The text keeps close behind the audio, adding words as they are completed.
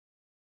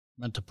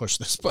Meant to push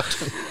this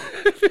button.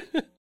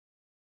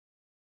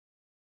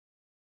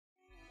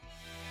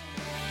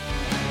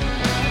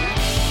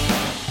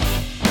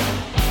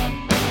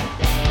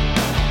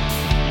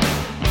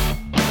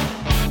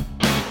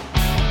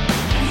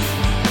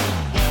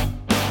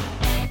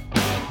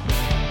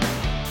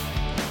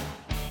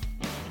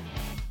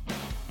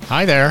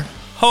 Hi there.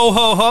 Ho,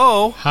 ho,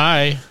 ho.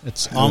 Hi.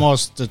 It's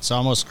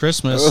almost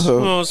Christmas.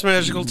 Oh, it's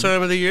magical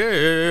time of the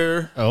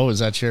year. Oh, is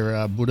that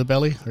your Buddha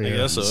belly? Or your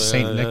guess so.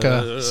 Saint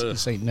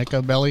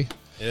Nika belly?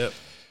 Yep.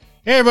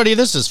 Hey, everybody.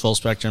 This is Full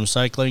Spectrum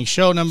Cycling,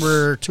 show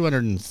number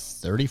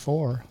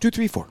 234.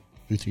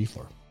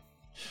 234.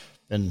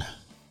 Been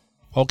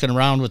poking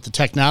around with the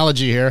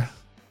technology here.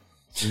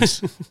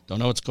 Don't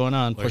know what's going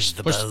on. Push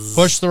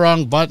the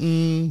wrong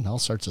button. All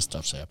sorts of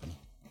stuff's happening.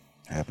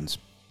 Happens.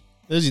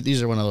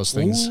 These are one of those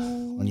things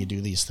when you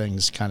do these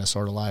things, kind of,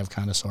 sort of live,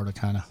 kind of.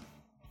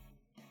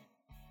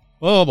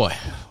 Oh boy!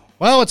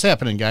 Well, what's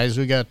happening, guys?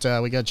 We got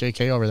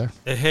JK over there.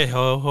 Hey,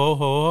 ho, ho,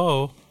 ho,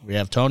 ho. We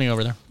have Tony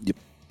over there. Yep.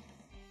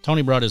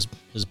 Tony brought his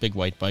big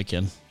white bike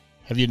in.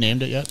 Have you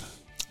named it yet?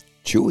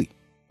 Chewy.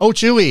 Oh,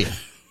 Chewy.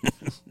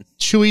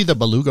 Chewy the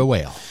beluga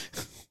whale.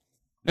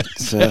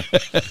 It's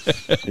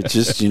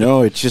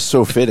just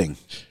so fitting.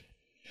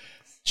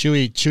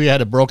 Chewy had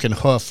a broken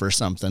hoof or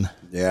something.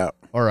 Yeah.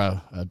 Or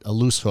a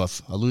loose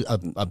hoof,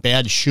 a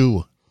bad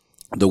shoe.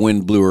 The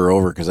wind blew her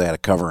over because I had a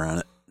cover on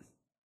it.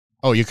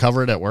 Oh, you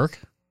cover it at work?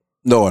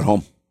 No, at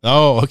home.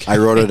 Oh, okay. I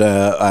rode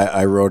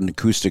an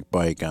acoustic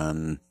bike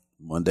on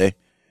Monday,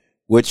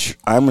 which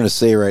I'm going to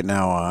say right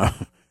now,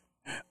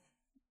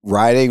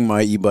 riding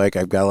my e-bike,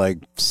 I've got like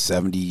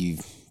 70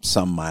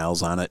 some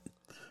miles on it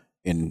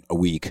in a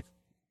week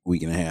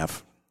and a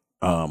half.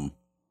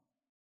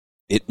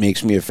 It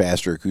makes me a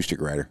faster acoustic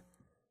rider.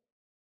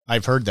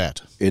 I've heard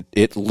that.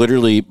 It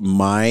literally,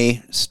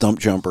 my stump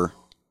jumper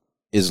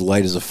is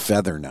light as a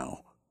feather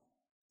now.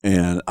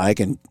 And I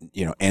can,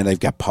 and I've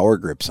got power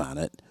grips on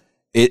it.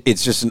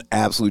 It's just an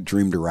absolute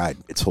dream to ride.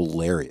 It's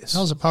hilarious.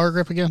 How's the power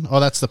grip again? Oh,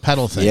 that's the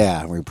pedal thing.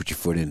 Yeah, where you put your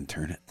foot in and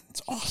turn it.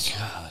 It's awesome.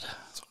 God.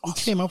 Who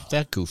came up with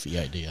that goofy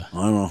idea? I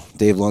don't know.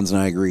 Dave Lunds and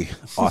I agree.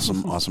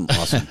 Awesome.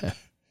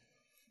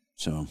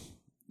 So,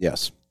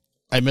 yes.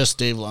 I missed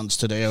Dave Lunds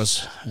today. I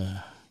was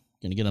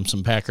going to get him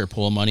some Packer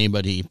pool money,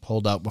 but he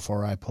pulled out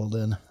before I pulled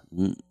in.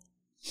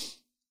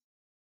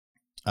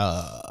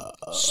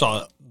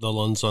 Saw the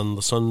Lunds on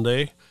the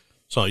Sunday.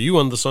 Saw you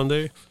on the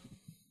Sunday.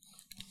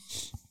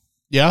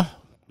 Yeah.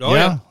 Oh,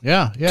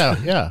 yeah.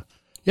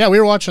 Yeah, we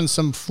were watching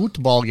some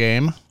football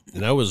game.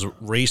 And I was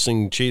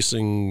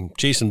chasing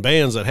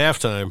bands at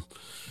halftime.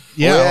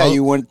 Yeah.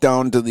 You went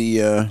down to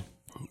the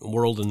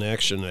World in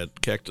Action at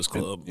Cactus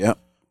Club. Yeah.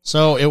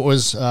 So it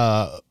was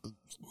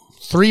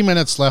 3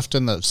 minutes left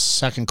in the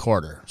second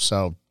quarter.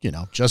 So,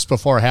 just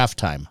before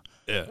halftime.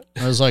 Yeah.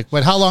 I was like,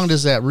 but how long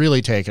does that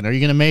really take? And are you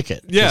going to make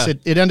it? Yeah.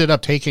 It ended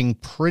up taking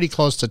pretty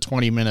close to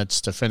 20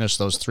 minutes to finish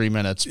those 3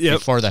 minutes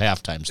before the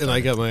halftime started. And I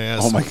got my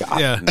ass. Oh, my God.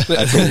 Yeah.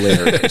 That's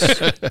hilarious.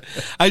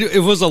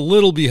 It was a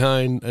little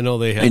behind. I know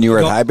they had. And you were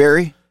at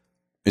Highbury?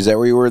 Is that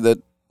where you were when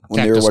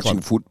they were Cactus watching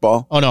Club.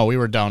 football? Oh, no, we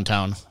were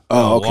downtown.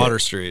 Oh, okay. Water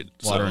Street.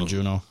 Water and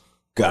Juneau.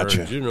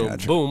 Gotcha.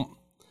 Boom.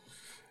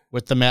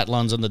 With the Matt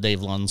Lunds and the Dave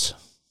Lunds.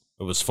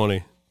 It was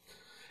funny.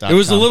 It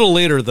was a little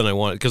later than I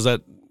wanted because I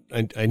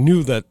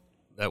knew that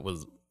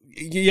was.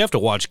 You have to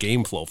watch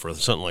game flow for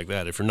something like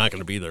that if you're not going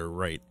to be there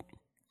right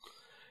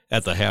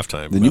at the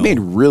halftime. Then you made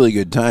really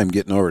good time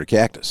getting over to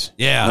Cactus.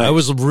 Yeah, nice. I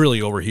was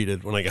really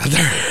overheated when I got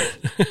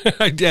there.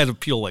 I had to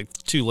peel like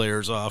 2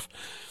 layers off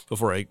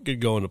before I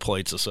could go into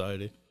Polite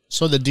Society.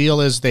 So the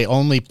deal is they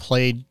only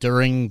played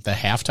during the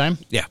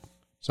halftime? Yeah.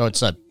 So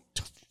it's a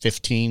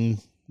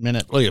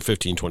 15-minute. Well, yeah,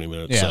 15, 20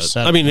 minutes. Yeah,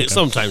 set. I mean,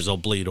 sometimes they'll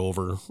bleed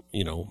over,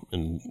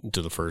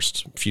 into the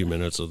first few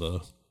minutes of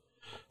the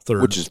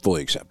third. Which is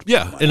fully acceptable.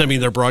 Yeah, and I mean,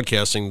 they're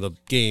broadcasting the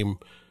game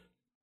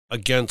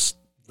against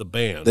the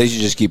band. They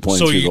should just keep playing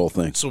through the whole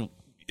thing. So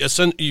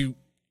you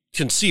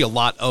can see a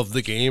lot of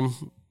the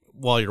game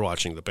while you're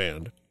watching the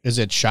band. Is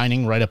it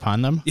shining right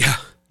upon them? Yeah.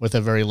 With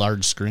a very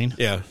large screen?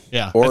 Yeah.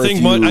 Yeah. Or I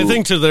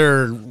think to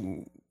their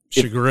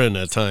chagrin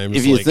at times.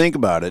 If you think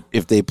about it,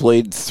 if they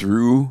played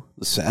through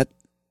the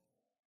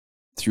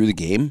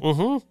game,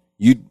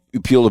 you'd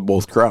appeal to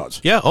both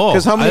crowds. Yeah. Oh,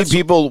 because how many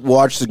people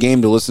watch the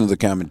game to listen to the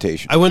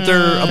commentation? I went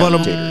there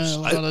about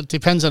it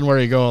depends on where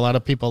you go. A lot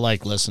of people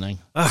like listening.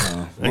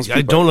 I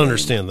don't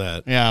understand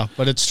that. Yeah,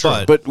 but it's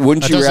true. But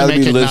wouldn't you rather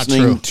be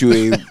listening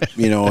to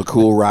a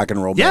cool rock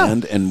and roll Yeah.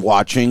 band and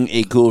watching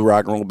a cool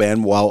rock and roll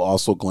band while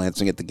also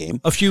glancing at the game?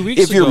 A few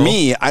weeks ago. ago. If you're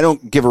me, I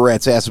don't give a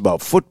rat's ass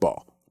about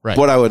football. Right.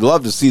 But I would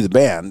love to see the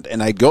band,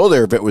 and I'd go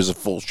there if it was a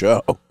full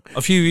show.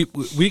 A few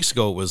weeks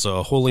ago, it was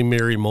a Holy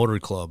Mary Motor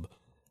Club,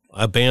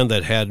 a band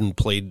that hadn't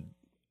played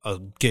a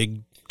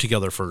gig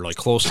together for like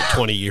close to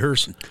 20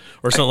 years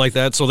or something like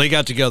that. So they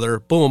got together,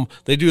 boom,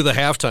 they do the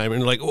halftime,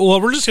 and like, well,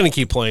 we're just going to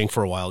keep playing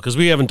for a while because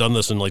we haven't done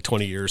this in like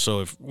 20 years.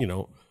 So if,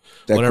 That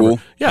whatever. cool?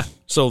 Yeah.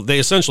 So they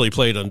essentially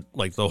played on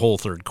like the whole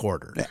third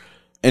quarter. Yeah.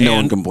 And no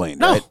one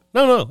complained, right?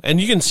 No. And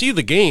you can see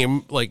the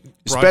game, like,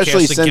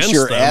 especially since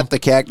you're them. at the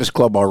Cactus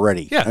Club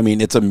already. Yeah. I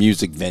mean, it's a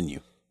music venue.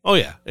 Oh,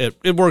 yeah.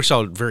 It works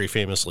out very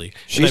famously.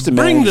 She used to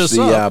manage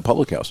the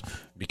public house.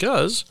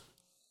 Because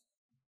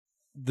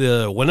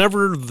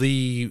whenever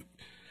the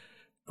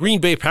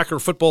Green Bay Packer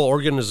football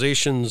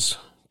organization's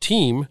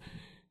team,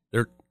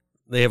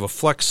 they have a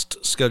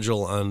flexed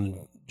schedule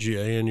on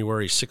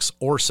January 6th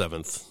or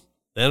 7th.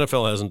 The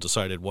NFL hasn't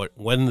decided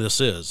when this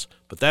is,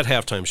 but that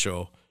halftime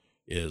show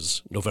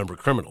is November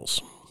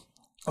Criminals.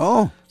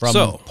 Oh. From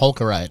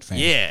Polka Riot fame.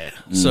 Yeah.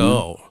 Mm-hmm.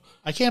 So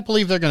I can't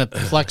believe they're going to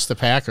flex the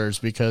Packers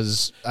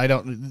because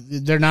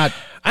they're not.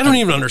 I don't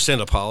even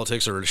understand the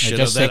politics or shit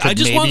of that. I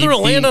just want them to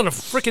land on a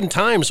freaking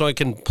time so I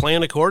can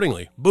plan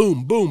accordingly.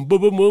 Boom, boom,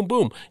 boom, boom, boom,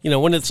 boom.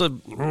 When it's a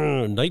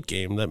night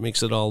game, that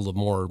makes it all the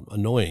more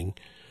annoying.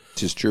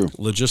 Just true.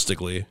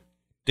 Logistically.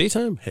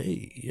 Daytime?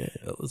 Hey, yeah,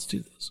 let's do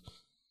this.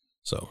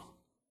 So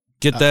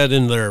get that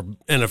in their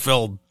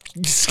NFL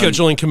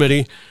scheduling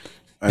committee.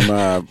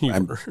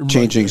 I'm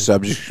changing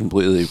subjects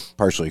completely,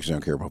 partially because I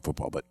don't care about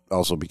football, but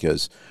also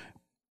because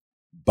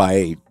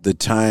by the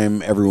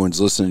time everyone's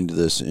listening to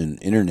this in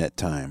internet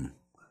time,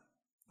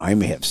 I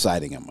may have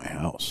siding on my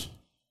house.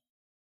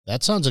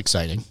 That sounds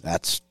exciting.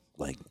 That's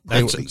like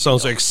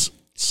sounds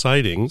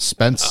exciting.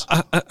 Spence.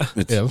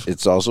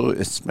 It's also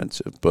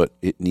expensive, but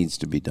it needs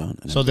to be done.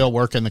 So they'll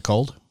work in the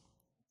cold?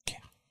 Yeah.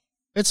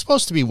 It's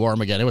supposed to be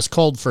warm again. It was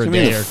cold for a day.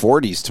 day. In the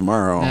 40s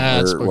tomorrow,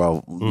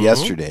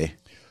 yesterday.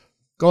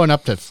 Going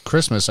up to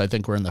Christmas, I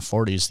think we're in the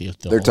 40s.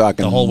 They're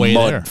talking the whole way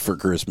mud there. For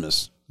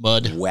Christmas.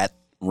 Mud. Wet,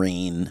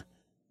 rain,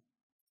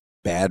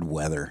 bad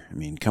weather. I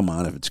mean, come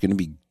on. If it's going to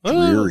be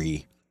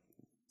dreary,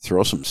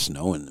 throw some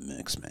snow in the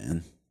mix,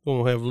 man.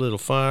 Gonna have a little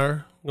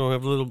fire. Gonna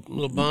have a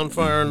little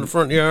bonfire in the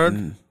front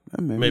yard.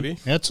 Maybe.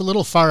 Yeah, it's a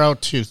little far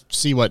out to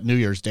see what New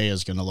Year's Day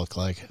is going to look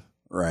like.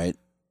 Right.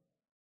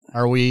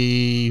 Are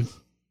we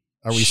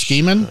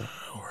scheming?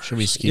 Should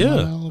we scheme?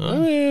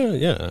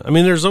 Yeah. I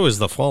mean, there's always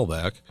the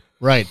fallback.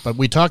 Right, but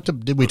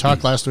did we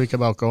talk last week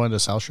about going to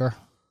South Shore?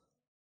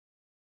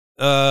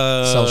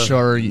 South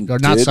Shore, or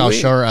not South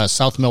Shore,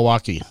 South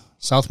Milwaukee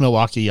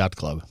Yacht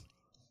Club.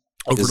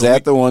 Is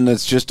that the one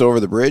that's just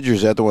over the bridge, or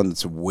is that the one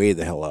that's way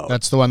the hell out?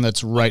 That's the one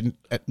that's right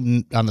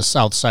on the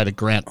south side of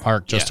Grant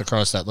Park, just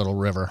across that little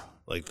river.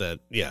 Like that,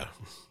 yeah.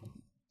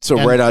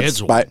 So right out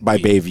by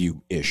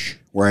Bayview-ish,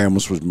 where I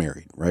almost was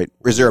married, right?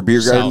 Is there a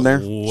beer garden there?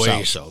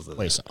 Way south.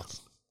 Way south.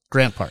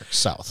 Grant Park,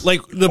 south.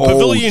 Like the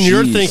pavilion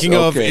you're thinking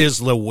of is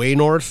the way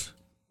north.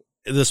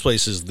 This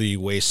place is the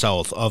way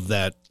south of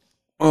that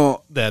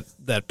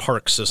that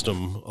park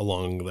system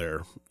along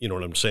there. You know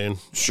what I'm saying?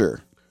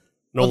 Sure.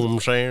 Know what I'm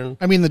saying?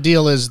 I mean, the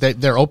deal is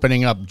that they're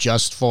opening up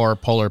just for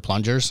polar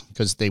plungers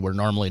because they were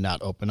normally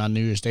not open on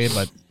New Year's Day.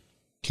 But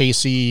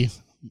Casey,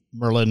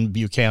 Merlin,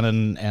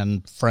 Buchanan,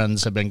 and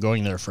friends have been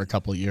going there for a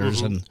couple of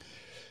years, and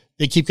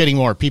they keep getting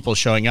more people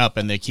showing up,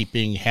 and they keep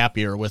being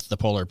happier with the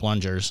polar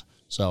plungers.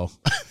 So,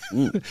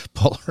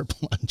 polar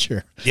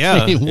plunger. Yeah.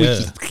 I mean,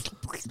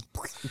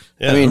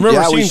 I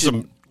remember seeing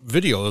some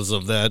videos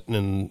of that,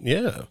 and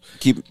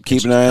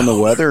keep an eye on the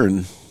weather,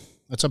 and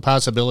that's a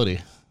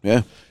possibility.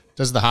 Yeah.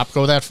 Does the hop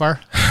go that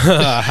far?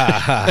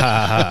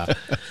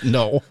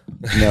 No,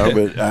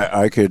 but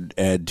I could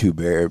add 2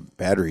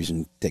 batteries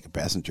and take a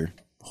passenger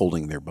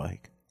holding their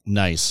bike.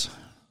 Nice.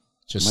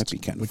 Just might be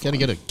kind of. We got to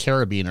get a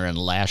carabiner and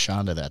lash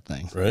onto that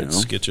thing. Right,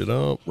 sketch it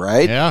up.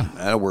 Right. Yeah,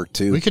 that'll work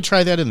too. We could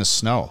try that in the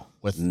snow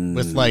with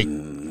like.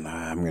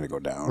 I'm gonna go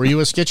down. Were you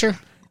a skitcher?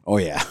 Oh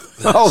yeah,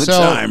 all the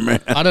time.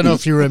 Man. I don't know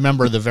if you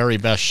remember the very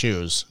best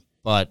shoes,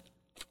 but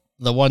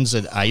the ones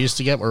that I used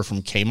to get were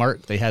from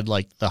Kmart. They had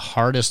like the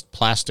hardest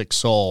plastic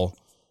sole.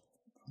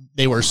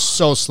 They were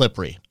so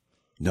slippery.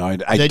 No, I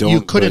that don't.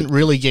 You couldn't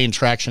really gain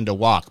traction to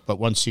walk, but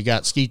once you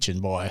got skeeching,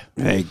 boy,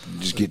 hey,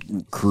 just get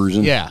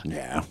cruising. Yeah.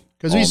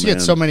 Because we used to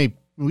get so many.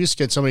 We used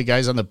to get so many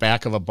guys on the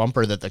back of a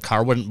bumper that the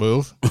car wouldn't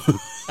move,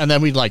 and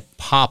then we'd like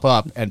pop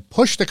up and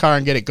push the car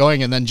and get it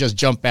going, and then just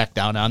jump back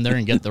down on there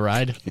and get the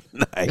ride.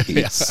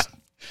 Nice.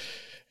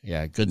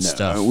 Yeah, good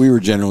stuff. We were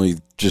generally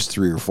just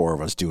 3 or 4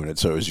 of us doing it,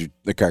 so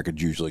the car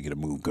could usually get a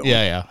move going.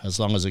 Yeah, as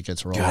long as it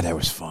gets rolling. God, that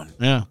was fun.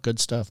 Yeah, good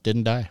stuff.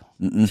 Didn't die.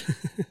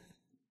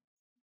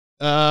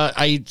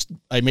 I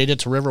made it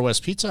to River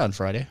West Pizza on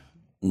Friday.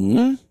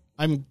 Mm-hmm.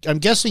 I'm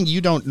guessing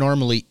you don't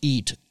normally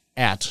eat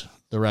at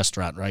the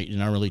restaurant, right? You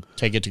normally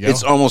take it to go.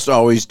 It's almost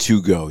always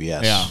to go.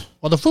 Yes. Yeah.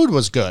 Well, the food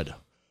was good.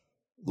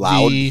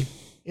 Loud.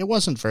 It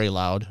wasn't very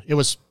loud. It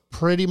was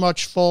pretty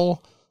much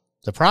full.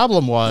 The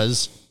problem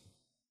was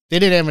they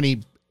didn't have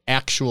any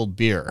actual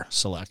beer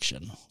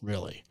selection,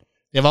 really.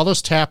 They have all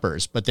those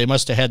tappers, but they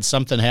must have had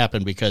something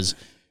happen because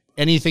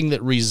anything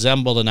that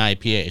resembled an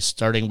IPA,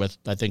 starting with,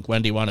 I think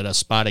Wendy wanted a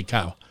Spotted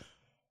Cow,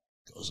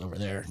 goes over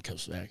there and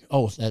comes back.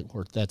 Oh, that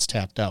worked. That's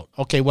tapped out.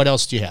 Okay, what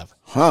else do you have?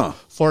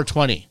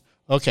 420.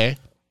 Okay.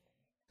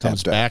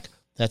 Comes back.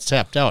 That's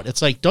tapped out.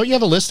 It's like, don't you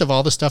have a list of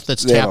all the stuff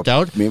that's tapped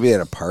out? Maybe they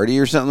had a party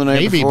or something the night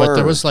before? Maybe, but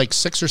there was like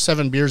 6 or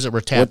 7 beers that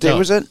were tapped out. What day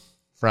was it?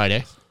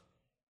 Friday.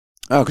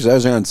 Oh, because I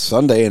was there on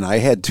Sunday, and I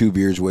had 2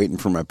 beers waiting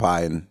for my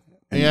pie, and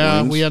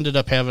Yeah, wings? we ended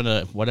up having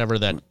whatever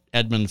that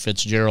Edmund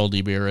Fitzgerald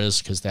beer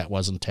is because that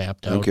wasn't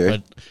tapped out. Okay.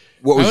 But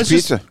What was was your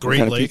just pizza? What Great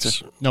kind of Lakes.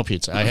 pizza? no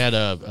pizza. I had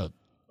a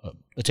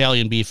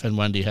Italian beef, and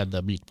Wendy had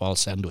the meatball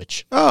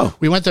sandwich. Oh,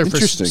 We went there for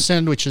interesting.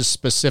 sandwiches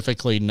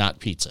specifically, not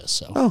pizza.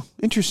 So, Oh,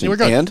 interesting. They were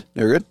good. And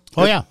they're good.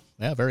 oh yeah,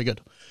 very good.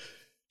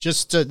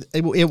 Just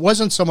it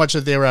wasn't so much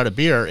that they were out of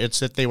beer; it's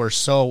that they were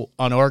so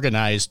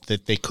unorganized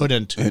that they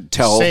couldn't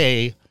Tell.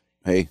 say,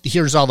 Hey,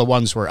 "Here's all the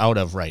ones we're out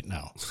of right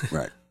now."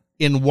 right.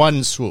 In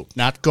one swoop,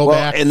 not go Well,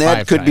 back. and that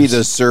 5 could be times.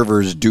 the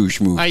server's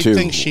douche move I too.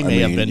 think she may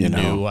have mean, been you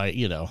know.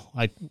 new.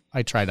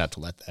 I try not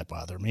to let that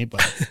bother me,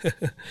 but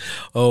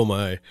Oh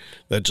my,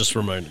 that just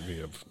reminded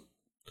me of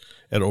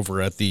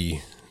over at the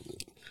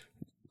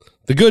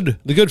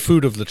good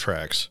food of the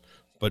tracks.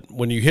 But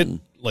when you hit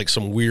like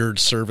some weird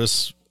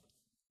service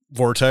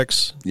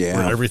vortex, Yeah.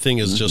 where everything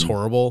is just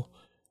horrible,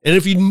 and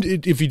if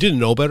you didn't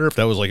know better, if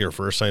that was like your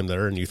first time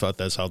there and you thought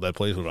that's how that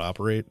place would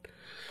operate,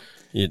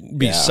 it'd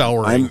be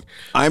souring.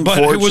 I'm But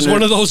fortunate. it was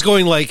one of those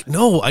going like,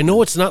 no, I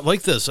know it's not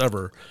like this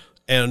ever,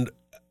 and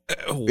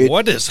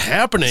what is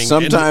happening?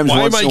 Sometimes and why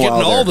am once I in a getting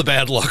while all there- the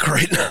bad luck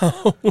right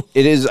now?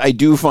 It is. I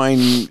do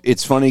find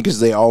it's funny because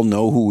they all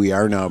know who we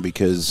are now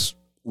because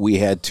we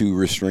had to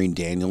restrain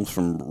Daniel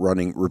from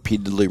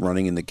repeatedly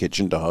running in the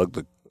kitchen to hug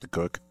the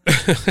cook.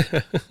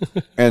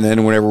 And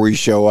then whenever we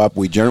show up,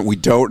 we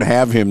don't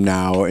have him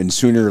now, and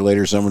sooner or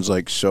later someone's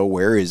like, "So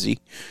where is he?"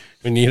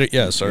 We need it.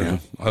 Yes, our Yeah,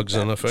 hugs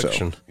and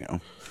affection.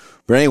 So,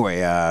 But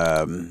anyway,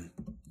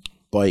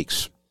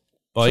 bikes.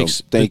 Bikes.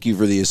 So thank you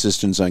for the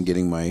assistance on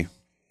getting my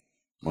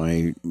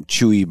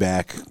Chewy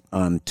back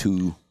on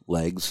 2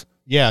 legs.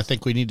 yeah, I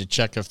think we need to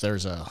check if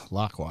there's a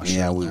lock washer.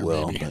 Yeah, on we there,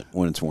 will, maybe. but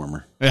when it's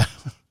warmer. Yeah.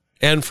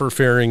 And for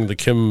ferrying the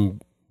Kim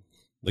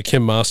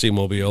Mossy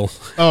mobile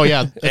Oh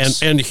yeah,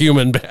 and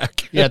human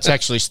back. yeah, it's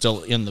actually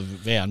still in the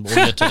van. But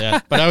we'll get to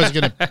that. But I was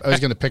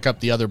gonna pick up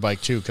the other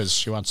bike too because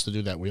she wants to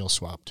do that wheel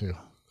swap too.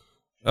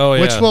 Oh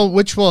yeah.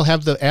 Which will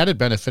have the added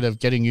benefit of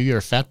getting you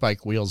your fat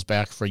bike wheels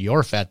back for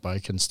your fat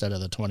bike instead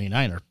of the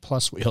 29er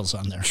plus wheels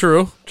on there.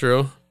 True.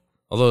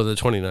 Although the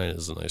 29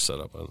 is a nice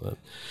setup on that.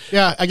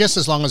 Yeah, I guess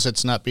as long as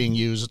it's not being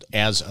used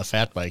as a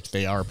fat bike,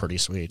 they are pretty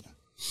sweet.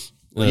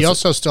 And You that's-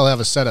 also still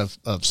have a set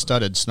of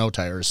studded snow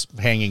tires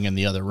hanging in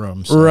the other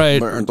room. So. right.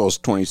 Aren't those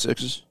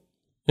 26s?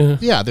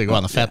 Yeah, they go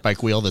on the fat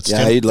bike wheel. That's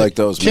Yeah, you'd like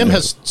those. Kim man.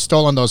 has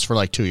stolen those for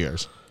like 2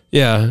 years.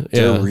 Yeah.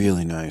 They're Yeah.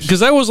 really nice.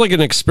 Because that was like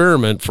an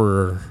experiment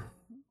for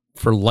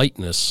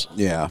lightness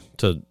Yeah.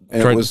 to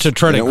And try, it was- to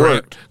try and to it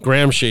worked.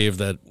 gram shave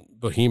that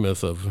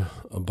behemoth of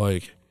a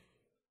bike.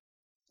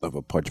 Of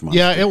a punch monster.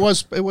 Yeah, it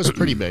was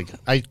pretty big.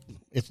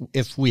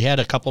 If we had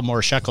a couple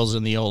more shekels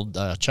in the old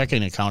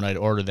checking account, I'd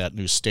order that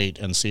new state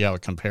and see how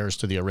it compares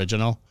to the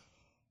original.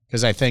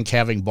 Because I think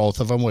having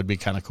both of them would be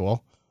kind of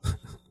cool.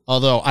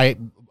 Although I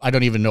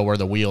don't even know where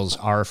the wheels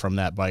are from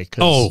that bike.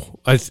 'Cause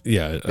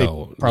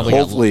probably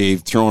Hopefully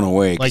thrown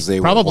away because they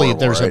probably were horrible,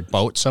 there's a right?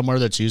 boat somewhere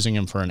that's using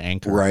them for an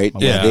anchor. Right.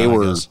 Yeah, They I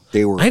were. guess.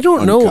 They were. I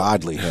don't know.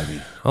 Ungodly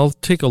heavy. I'll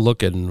take a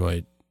look in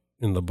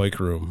the bike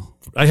room.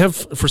 I have,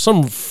 for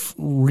some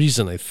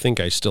reason, I think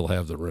I still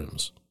have the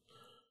rims.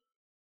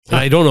 And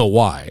I don't know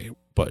why,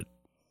 but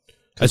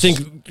I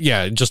think,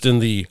 just in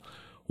the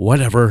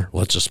whatever,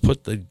 let's just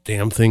put the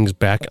damn things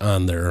back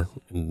on there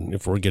and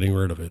if we're getting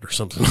rid of it or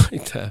something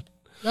like that.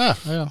 Yeah.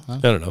 I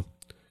don't know.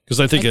 Because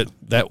I think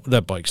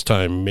that bike's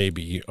time may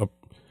be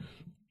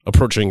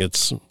approaching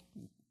its...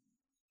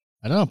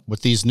 I don't know.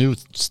 With these new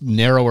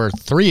narrower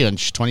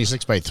 3-inch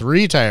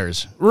 26x3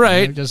 tires.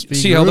 Right. Might just be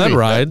See how that groovy.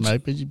 rides.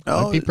 Might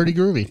be pretty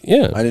groovy.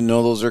 Yeah. I didn't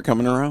know those are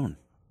coming around.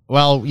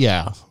 Well,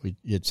 yeah.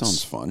 It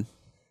Sounds fun.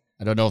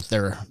 I don't know if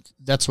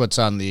that's what's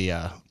on the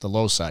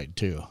low side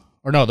too.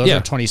 Or no, those are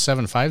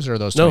 27.5s or are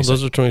those 26, No,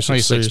 those are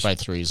 26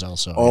 26x3s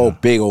also. Oh, yeah.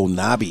 big old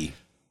knobby.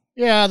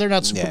 Yeah, they're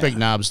not super Yeah. big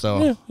knobs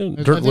though. Yeah,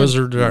 Dirt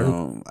Wizard. I got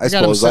 'em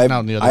suppose sitting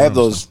out in the other I have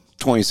room, those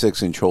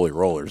 26-inch Holy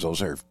Rollers.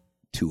 Those are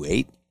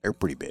 2.8. They're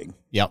pretty big.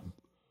 Yep.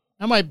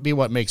 That might be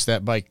what makes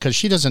that bike because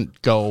she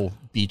doesn't go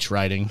beach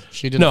riding.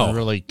 She didn't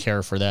really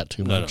care for that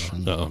too much.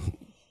 No.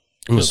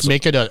 Just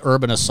make it an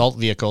urban assault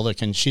vehicle that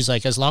can. She's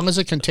like, as long as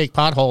it can take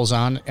potholes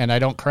on and I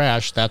don't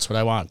crash, that's what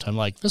I want. I'm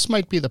like, this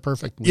might be the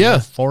perfect wheel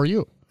for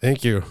you.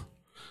 Thank you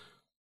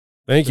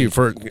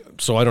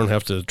so I don't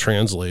have to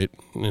translate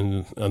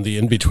on the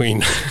in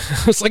between.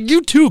 It's like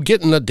you two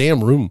get in the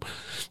damn room,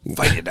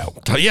 fight it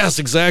out. Yes,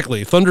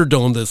 exactly.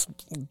 Thunderdome this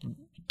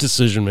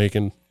decision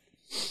making.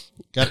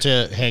 Got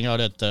to hang out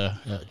at the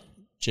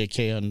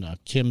JK and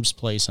Kim's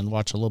place and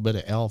watch a little bit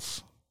of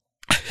Elf.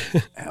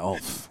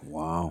 Elf.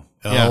 Wow.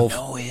 Elf. I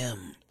know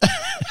him.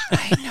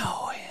 I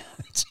know him.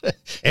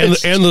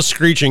 and the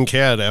screeching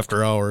cat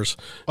after hours.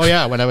 Oh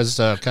yeah, when I was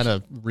kind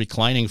of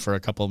reclining for a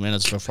couple of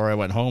minutes before I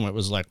went home, it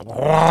was like,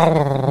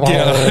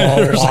 Yeah,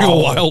 there's like a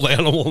wild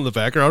animal in the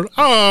background.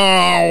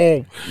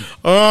 Oh,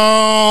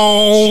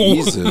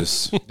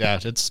 Jesus. yeah,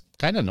 it's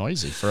kind of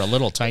noisy for a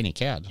little tiny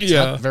cat. It's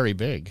Yeah. not very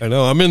big. I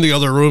know. I'm in the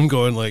other room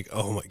going like,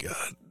 oh my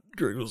god,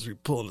 Greg was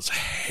pulling his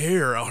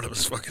hair out of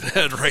his fucking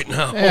head right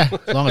now. Yeah,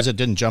 as long as it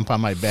didn't jump on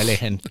my belly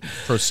and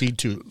proceed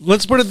to.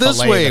 Let's put it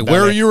this fillet way: the belly.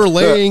 where you were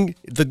laying,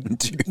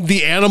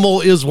 the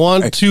animal is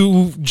want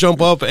to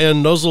jump up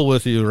and nuzzle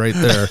with you right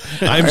there.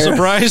 I'm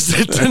surprised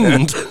it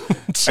didn't.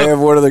 I have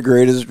one of the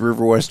greatest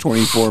River West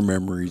 24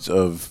 memories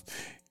of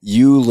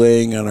you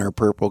laying on our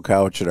purple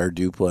couch at our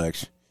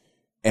duplex,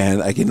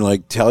 and I can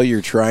like tell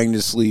you're trying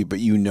to sleep, but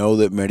you know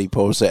that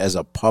Mariposa as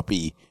a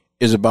puppy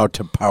is about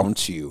to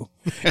pounce you,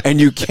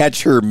 and you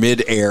catch her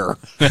midair.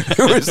 It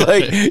was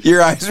like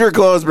your eyes were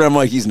closed, but I'm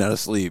like, he's not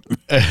asleep.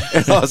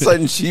 And all of a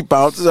sudden she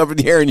bounces up in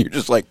the air, and you're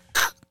just like,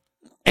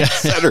 and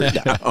set her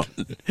down.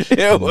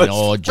 It was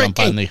No, jump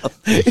on the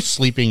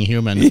sleeping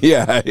human.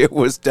 yeah, it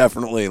was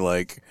definitely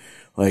like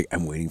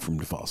I'm waiting for him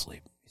to fall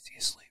asleep. Is he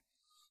asleep?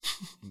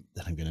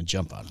 Then I'm going to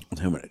jump on him.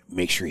 I'm going to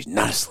make sure he's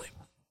not asleep.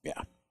 Yeah.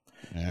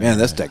 Man,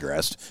 that's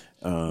digressed.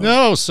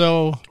 No,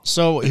 so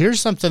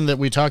here's something that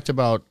we talked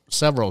about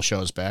several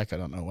shows back. I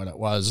don't know when it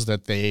was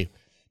that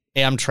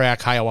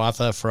Amtrak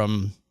Hiawatha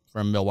from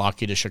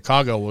Milwaukee to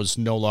Chicago was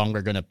no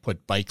longer going to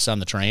put bikes on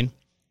the train.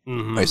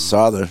 Mm-hmm. I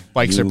saw the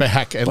Bikes are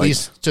back. At bike.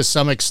 least to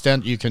some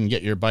extent, you can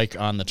get your bike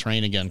on the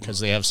train again because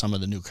they have some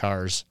of the new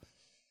cars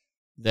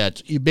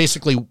that you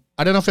basically,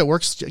 I don't know if it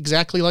works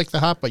exactly like the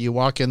Hop, but you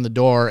walk in the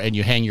door and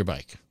you hang your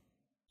bike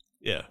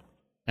Yeah.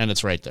 and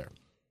it's right there.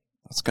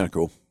 That's kind of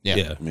cool.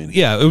 Yeah. I mean,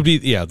 It would be,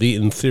 the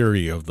in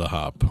theory of the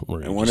Hop.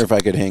 I wonder if I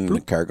could hang the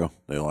cargo,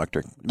 the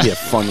electric. It'd be a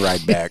fun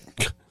ride back.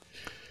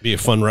 Be a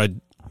fun ride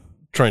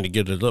trying to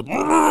get it up.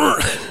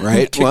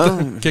 Right?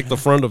 Kick the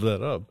front of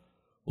that up.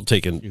 We'll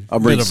take a I'll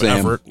bit bring of Sam.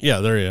 effort. Yeah,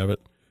 there you have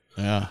it.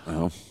 Yeah.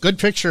 Oh. Good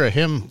picture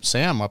of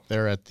Sam up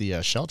there at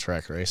the shell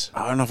track race.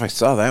 I don't know if I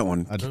saw that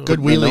one. A good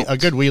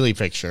wheelie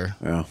picture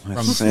Yeah,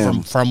 that's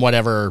Sam. from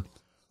whatever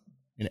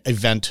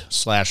event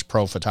 /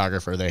 pro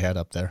photographer they had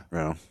up there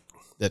Yeah.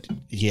 that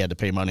he had to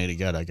pay money to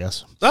get, I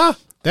guess. Ah,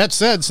 That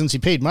said, since he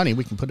paid money,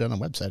 we can put it on the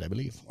website, I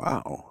believe.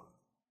 Wow.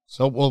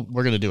 So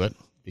we're going to do it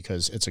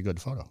because it's a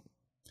good photo.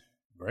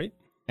 right.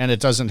 And it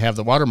doesn't have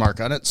the watermark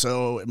on it,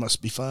 so it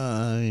must be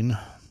fine.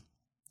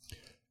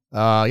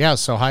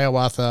 So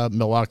Hiawatha,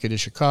 Milwaukee to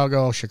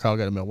Chicago,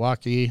 Chicago to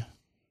Milwaukee.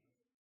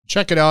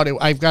 Check it out.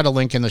 I've got a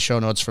link in the show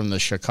notes from the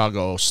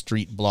Chicago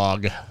Street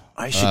blog.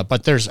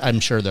 But I'm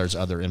sure there's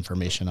other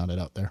information on it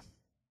out there.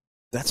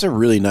 That's a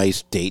really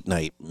nice date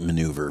night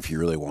maneuver if you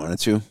really wanted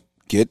to.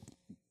 Get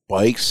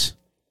bikes,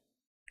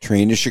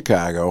 train to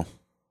Chicago,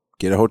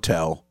 get a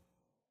hotel,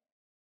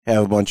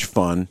 have a bunch of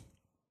fun,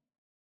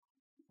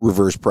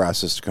 reverse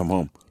process to come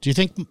home. Do you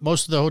think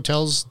most of the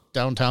hotels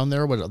downtown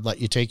there would let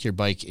you take your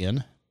bike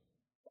in?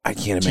 I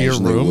can't To your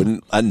imagine they room?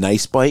 wouldn't. A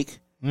nice bike,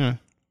 Yeah.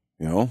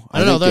 you know?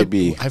 I don't think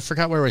know. I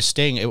forgot where I was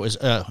staying. It was,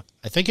 I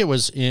think it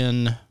was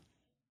in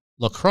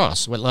La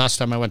Crosse. Last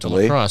time I went to La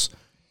LA? Crosse.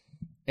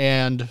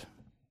 And,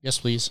 yes,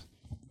 please.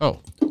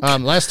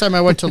 Last time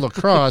I went to La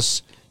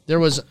Crosse, there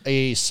was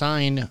a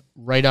sign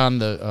right on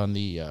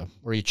the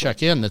where you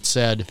check in that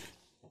said,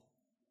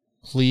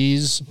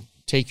 "Please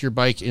take your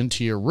bike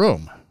into your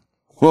room."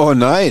 Oh,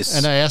 nice.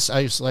 And I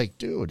was like,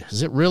 dude,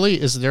 is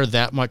there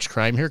that much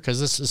crime here?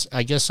 Because this is,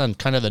 I guess, on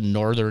kind of the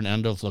northern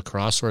end of La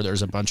Crosse where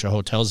there's a bunch of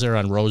hotels there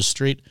on Rose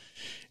Street.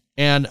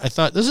 And I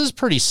thought, this is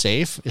pretty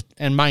safe.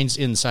 And mine's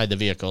inside the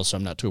vehicle, so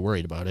I'm not too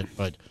worried about it.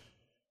 But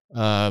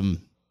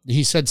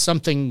he said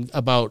something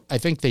about, I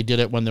think they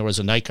did it when there was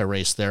a NICA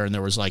race there, and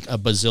there was like a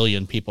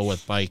bazillion people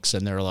with bikes,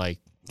 and they're like,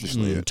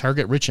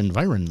 target-rich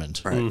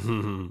environment. Right.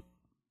 Mm-hmm.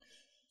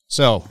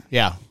 So,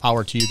 yeah,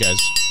 power to you guys.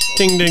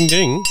 Ding, ding,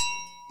 ding.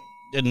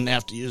 Didn't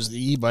have to use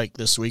the e-bike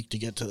this week to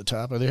get to the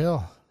top of the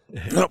hill.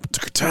 Nope,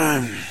 took a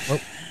time.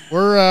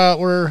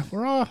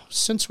 We're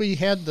since we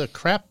had the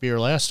crap beer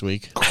last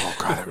week. Oh,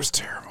 God, that was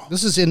terrible.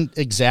 This is in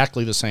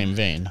exactly the same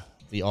vein.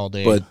 The all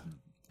day, But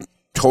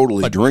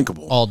totally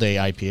drinkable. all day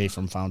IPA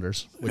from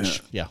Founders,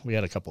 which we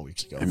had a couple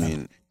weeks ago. I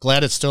mean,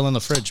 glad it's still in the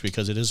fridge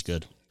because it is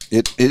good.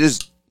 it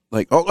is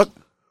like, oh, look.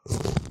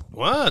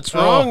 What's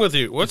wrong with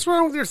you? What's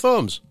wrong with your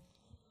thumbs?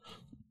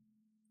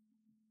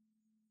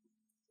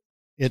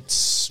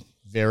 It's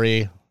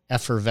very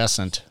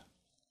effervescent.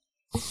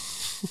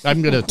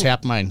 I'm gonna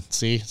tap mine.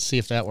 See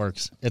if that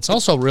works. It's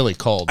also really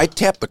cold. I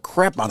tapped the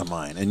crap out of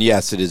mine, and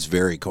yes, it is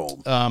very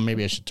cold.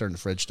 Maybe I should turn the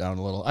fridge down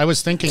a little. I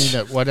was thinking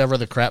that whatever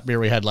the crap beer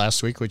we had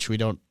last week, which we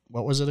don't.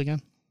 What was it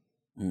again?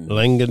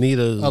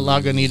 Lagunitas.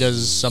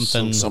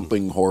 Lagunitas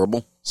Something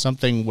horrible.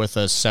 something with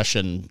a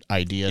session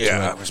idea to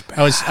Yeah, it. it was bad.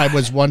 I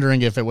was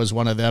wondering if it was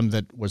one of them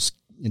that was,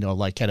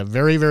 like had a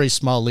very, very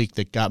small leak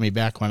that got me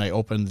back when I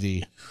opened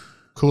the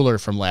cooler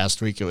from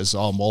last week. It was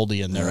all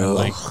moldy in there. I'm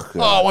like,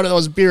 one of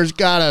those beers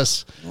got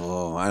us.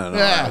 Oh, I don't know.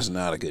 Yeah. That was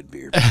not a good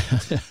beer.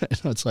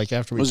 It's like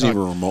after It we wasn't talk,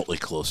 even remotely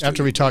close to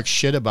after it. we talked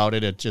shit about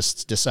it, it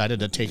just decided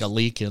to take a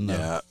leak in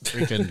the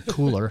freaking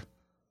cooler.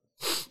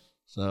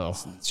 So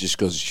It just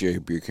goes to show you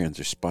beer cans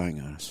are spying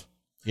on us,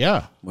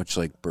 yeah, much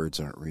like birds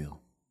aren't real.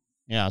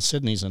 yeah.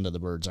 Sydney's into the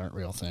birds aren't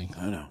real thing.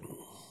 I know.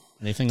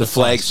 Anything The that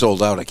flag flies.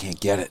 sold out. I can't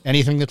get it.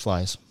 Anything that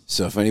flies.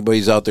 So if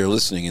anybody's out there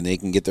listening and they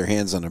can get their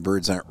hands on a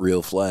birds aren't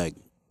real flag,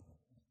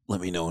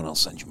 let me know and I'll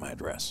send you my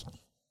address.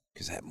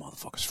 Because that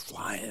motherfucker's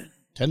flying.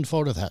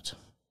 Tenfold of that.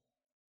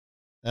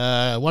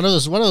 One of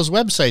those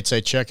websites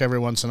I check every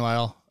once in a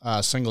while,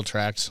 Single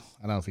Tracks.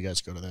 I don't know if you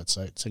guys go to that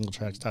site,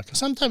 singletracks.com.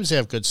 Sometimes they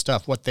have good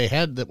stuff. What they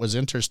had that was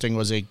interesting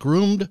was a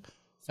groomed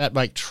fat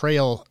bike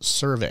trail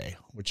survey,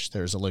 which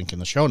there's a link in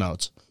the show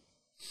notes.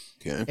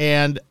 Okay.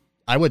 And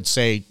I would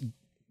say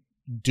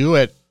do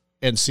it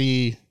and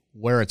see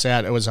where it's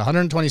at. It was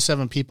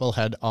 127 people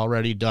had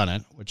already done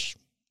it, which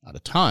not a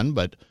ton,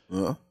 but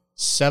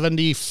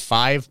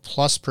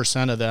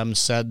 75+% of them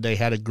said they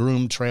had a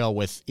groomed trail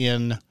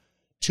within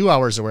 2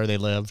 hours of where they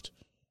lived,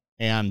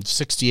 and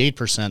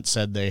 68%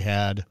 said they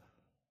had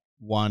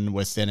one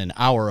within an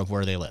hour of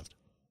where they lived.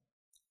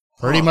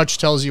 Pretty much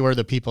tells you where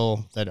the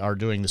people that are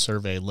doing the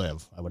survey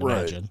live, I would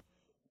imagine.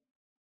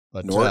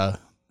 But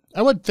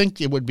I would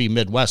think it would be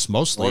Midwest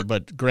mostly,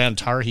 but Grand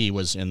Targhee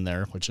was in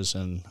there, which is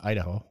in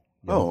Idaho.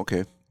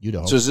 Okay.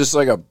 Idaho. So is this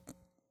like a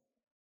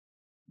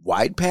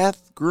wide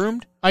path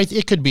groomed?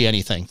 It could be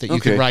anything that you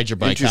could ride your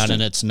bike on,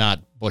 and it's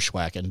not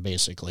bushwhacking,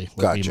 basically,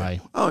 would be my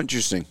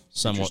interesting.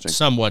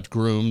 Somewhat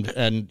groomed.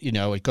 And,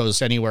 it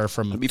goes anywhere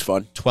from That'd be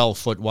fun.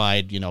 12-foot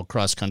wide,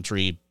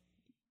 cross-country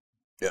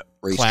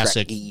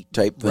classic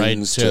type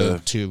things,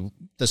 right, to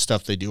the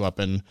stuff they do up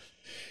in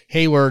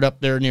Hayward, up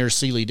there near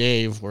Sealy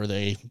Dave, where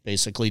they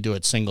basically do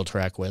it single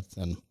track with,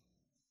 and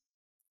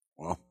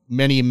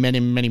many, many,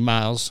 many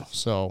miles.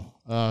 So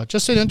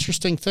just an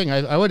interesting thing.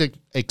 I would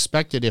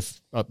expect it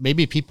if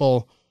maybe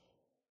people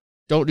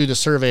don't do the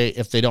survey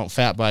if they don't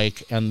fat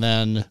bike, and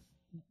then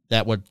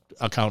that would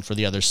account for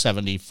the other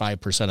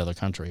 75% of the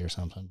country or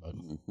something. But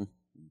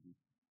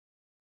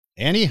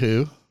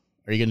anywho,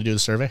 are you going to do the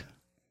survey?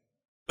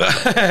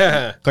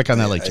 Click on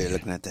that link. Are you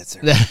looking at that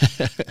survey?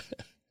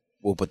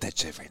 We'll put that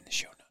survey in the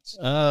show notes.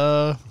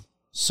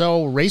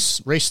 So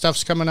race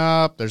stuff's coming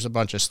up. There's a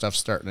bunch of stuff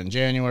starting in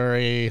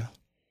January.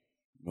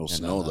 No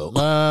snow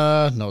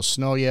though. No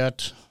snow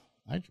yet.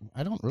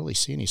 I don't really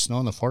see any snow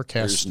in the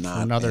forecast. There's not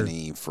for another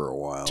any for a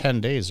while.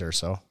 10 days or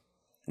so.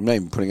 I'm not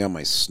even putting on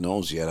my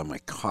snows yet on my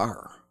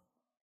car.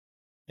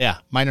 Yeah,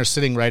 mine are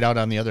sitting right out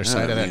on the other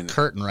side of that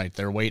curtain right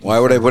there waiting. Why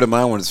would I put them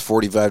on when it's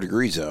 45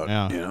 degrees out?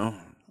 Yeah.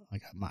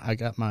 I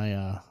got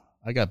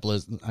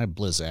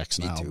Blizzaks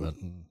now. Too. But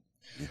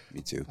yeah,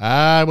 me too.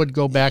 I would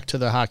go back to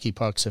the hockey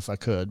pucks if I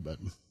could, but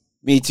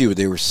me too.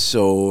 They were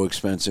so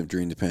expensive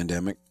during the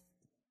pandemic.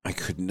 I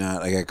could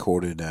not. I got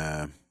quoted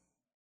on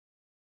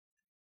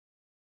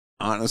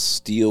a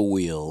steel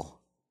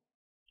wheel.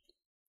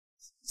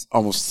 It's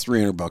almost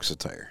 $300 a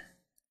tire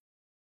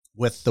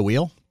with the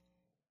wheel.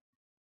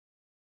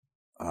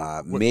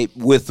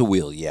 With the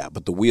wheel, yeah,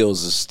 but the wheel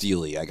is a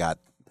steely. I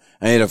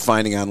ended up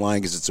finding online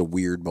because it's a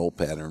weird bolt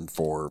pattern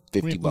for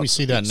 $50. Let me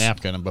see that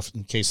napkin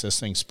in case this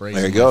thing sprays.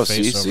 There you go.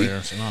 See.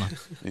 Here. So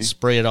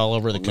spray it all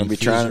over the computer. I'm going to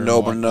be trying to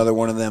open another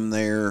one of them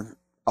there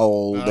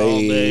all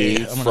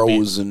day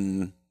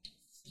frozen.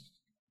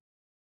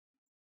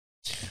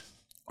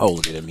 Oh,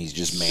 look at him. He's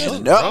just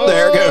manning up.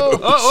 There it goes.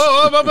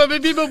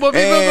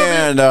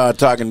 And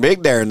talking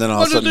big there, and then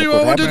all of a sudden,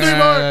 look what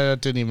happened.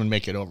 It didn't even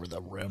make it over the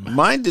rim.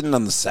 Mine didn't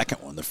on the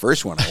second one. The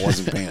first one, I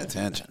wasn't paying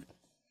attention.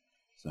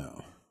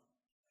 So,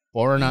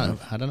 or not,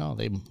 I don't know.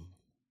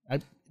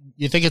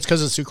 You think it's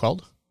because it's too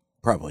cold?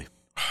 Probably.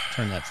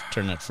 Turn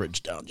that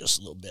fridge down just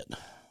a little bit.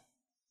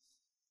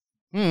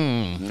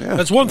 Yeah.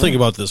 That's one thing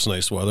about this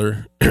nice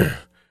weather.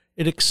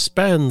 It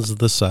expands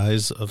the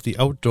size of the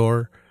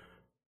outdoor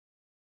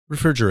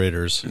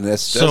refrigerators. And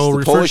that's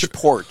the Polish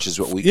porch is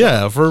what we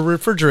call it. For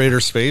refrigerator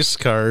space,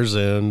 cars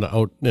and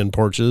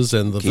porches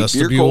and the Keep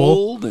vestibule. Your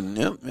cold and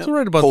So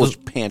right about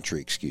Polish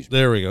pantry, excuse me.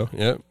 There we go.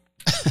 Yep.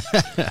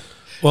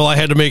 Well, I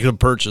had to make a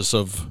purchase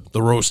of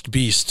the roast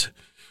beast,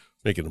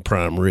 making a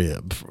prime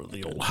rib for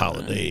the old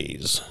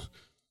holidays.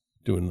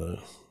 Doing the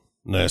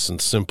nice and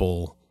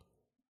simple.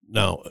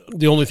 Now,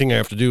 the only thing I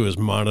have to do is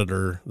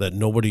monitor that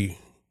nobody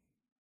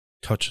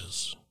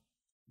touches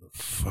the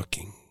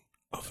fucking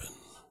oven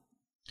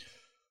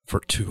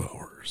for 2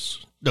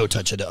 hours. No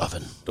touch of the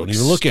oven. Don't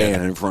even look at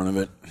it. In front of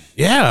it.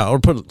 Yeah, or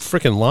put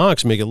freaking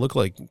locks, make it look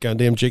like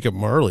goddamn Jacob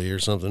Marley or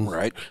something.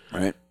 Right.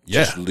 Yeah.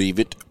 Just leave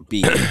it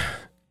be.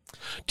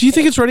 Do you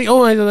think it's ready?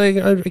 Oh, I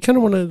kind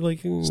of want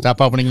to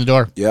stop opening the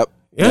door. Yep.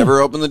 Yeah.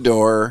 Never open the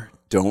door.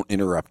 Don't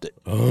interrupt it.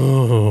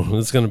 Oh,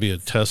 it's going to be a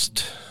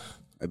test.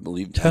 I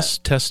believe that.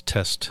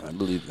 Test. I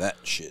believe that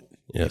shit.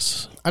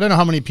 Yes. I don't know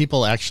how many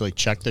people actually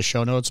check the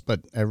show notes, but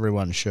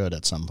everyone should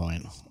at some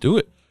point. Do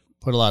it.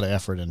 Put a lot of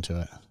effort into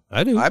it.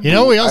 I do.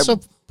 We also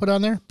put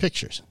on there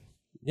pictures.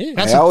 Yeah.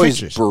 I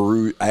always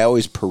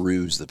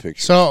peruse the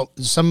pictures. So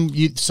some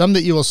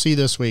that you will see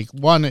this week.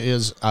 One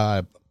is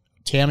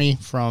Tammy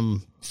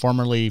from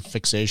formerly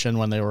Fixation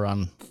when they were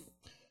on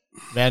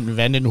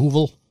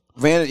Vandenhoevel.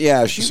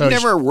 She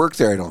never worked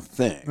there, I don't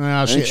think.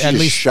 No, she at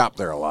least shopped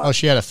there a lot. Oh,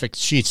 she had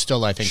she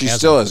still, I think, she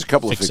still has a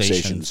couple of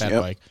fixations.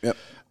 Yep.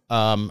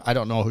 I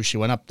don't know who she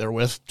went up there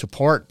with to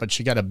port, but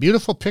she got a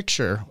beautiful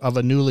picture of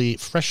a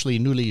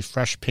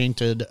fresh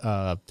painted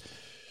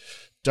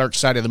Dark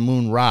Side of the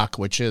Moon rock,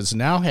 which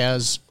now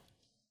has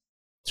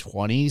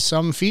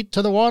 20-some feet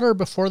to the water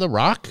before the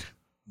rock.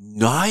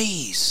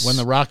 Nice. When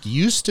the rock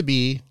used to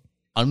be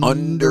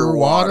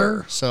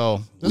underwater.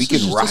 So we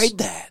can ride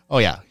that. Oh,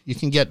 yeah. You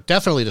can get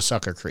definitely to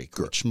Sucker Creek,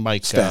 which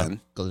Mike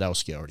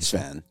Gladowski already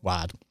said.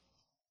 Wad.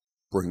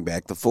 Bring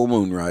back the full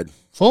moon ride.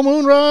 Full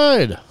moon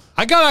ride.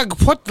 I gotta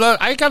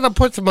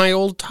put my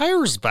old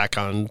tires back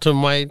on to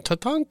my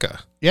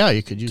Tatanka. Yeah,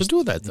 you could use to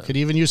do that. You could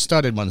even use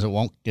studded ones. It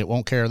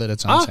won't care that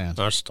it's on sand.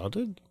 Are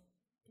studded?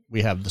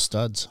 We have the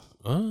studs,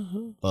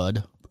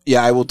 bud.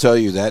 Yeah, I will tell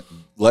you that.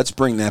 Let's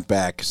bring that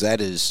back because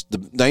that is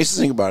the nicest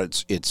thing about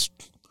it. It's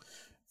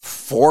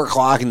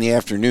 4:00 in the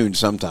afternoon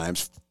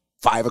sometimes,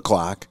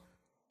 5:00.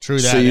 True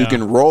that. So you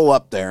can roll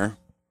up there,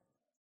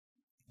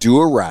 do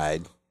a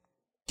ride,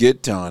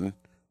 get done.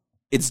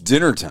 It's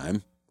dinner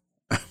time.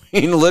 I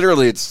mean,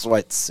 literally, it's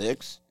what,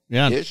 6?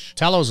 Yeah, ish.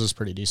 Tello's is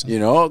pretty decent. You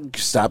know,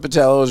 stop at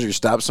Tello's or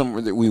stop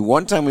somewhere.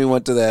 One time we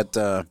went to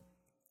that.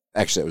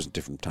 Actually, that was a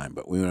different time,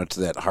 but we went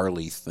to that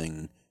Harley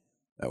thing.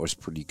 That was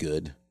pretty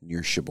good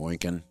near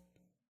Sheboygan.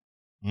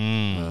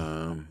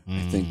 I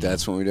think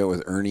that's when we did it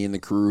with Ernie and the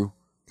crew.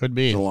 Could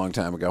be. It was a long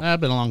time ago.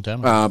 Been a long time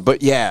ago.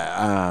 But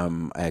yeah,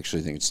 I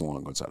actually think it's the long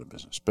ago it's out of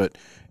business.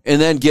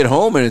 And then get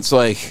home and it's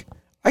like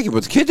I can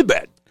put the kid to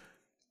bed.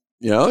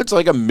 You know, it's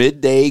like a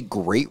midday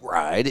great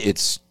ride.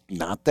 It's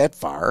not that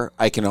far.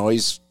 I can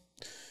always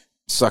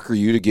sucker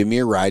you to give me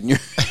a ride in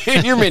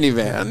your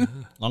minivan.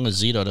 As long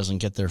as Zito doesn't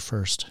get there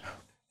first.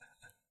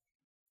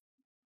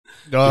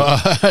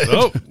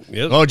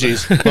 Oh,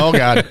 geez. Oh,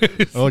 God.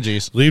 Oh,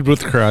 geez. Lead with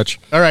the crotch.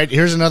 All right,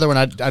 here's another one.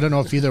 I don't know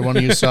if either one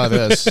of you saw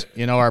this.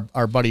 You know,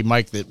 our buddy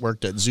Mike that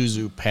worked at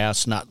Zuzu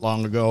Pass not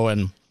long ago,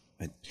 and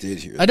I did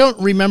hear that. I don't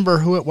remember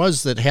who it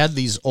was that had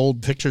these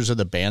old pictures of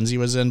the bands he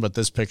was in, but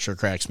this picture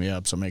cracks me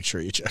up, so make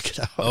sure you check it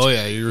out. Oh,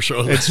 yeah, you were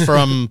showing It's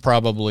from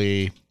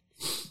probably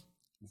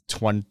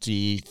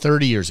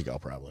 30 years ago,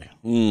 probably.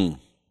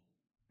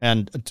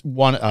 And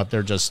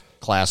they're just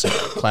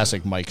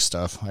classic Mike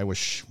stuff. I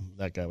wish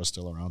that guy was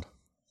still around.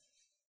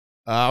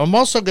 I'm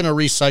also going to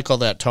recycle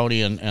that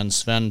Tony and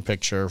Sven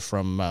picture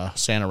from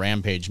Santa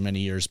Rampage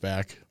many years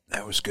back.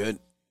 That was good.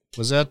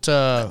 Was that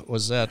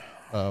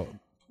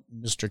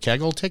Mr.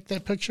 Kegel take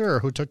that picture, or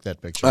who took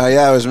that picture?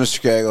 Yeah, it was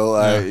Mr.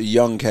 Kegel,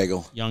 young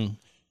Kegel. Young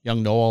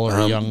Noel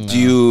or young... Do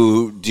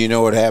you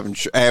know what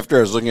happened? After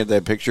I was looking at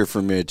that picture for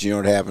a minute, do you know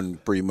what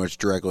happened pretty much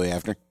directly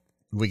after?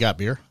 We got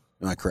beer?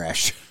 I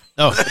crashed.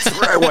 Oh, that's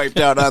where I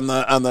wiped out on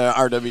the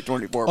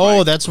RW24. Oh,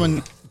 bike. That's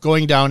when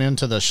going down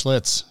into the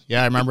Schlitz.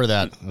 Yeah, I remember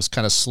that. It was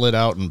kind of slid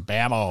out and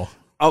bam-o.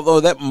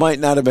 Although that might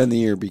not have been the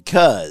year,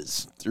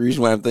 because the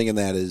reason why I'm thinking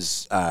that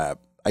is I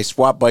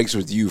swapped bikes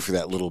with you for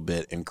that little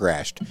bit and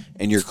crashed,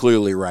 and you're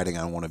clearly riding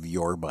on one of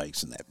your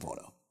bikes in that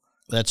photo.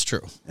 That's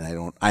true.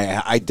 And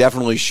I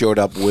definitely showed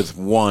up with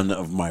one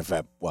of my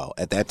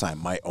at that time,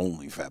 my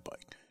only fat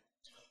bike.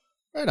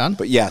 Right on.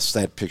 But yes,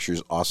 that picture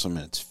is awesome,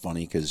 and it's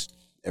funny because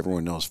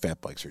everyone knows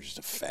fat bikes are just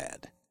a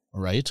fad.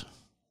 Right.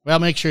 Well,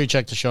 make sure you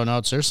check the show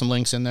notes. There's some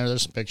links in there.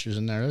 There's some pictures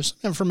in there. There's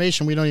some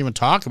information we don't even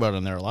talk about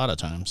in there a lot of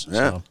times.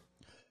 Yeah.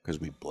 Because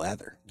we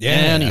blather.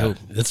 Yeah. Anywho.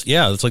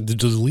 It's like the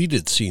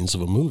deleted scenes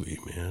of a movie,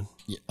 man.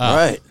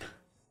 Right.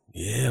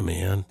 Yeah,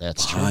 man.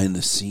 That's behind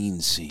the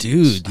scenes.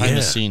 Dude, behind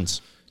the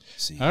scenes.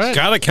 All right.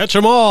 Gotta catch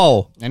them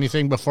all.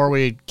 Anything before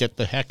we get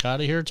the heck out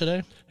of here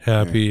today?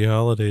 Happy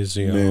holidays,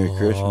 y'all. Merry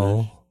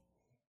Christmas.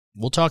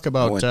 We'll talk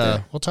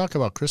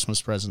about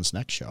Christmas presents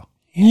next show.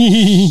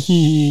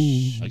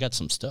 I got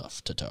some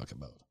stuff to talk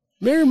about.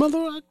 Merry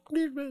Mother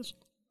Christmas.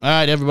 All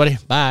right, everybody.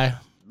 Bye.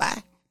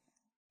 Bye.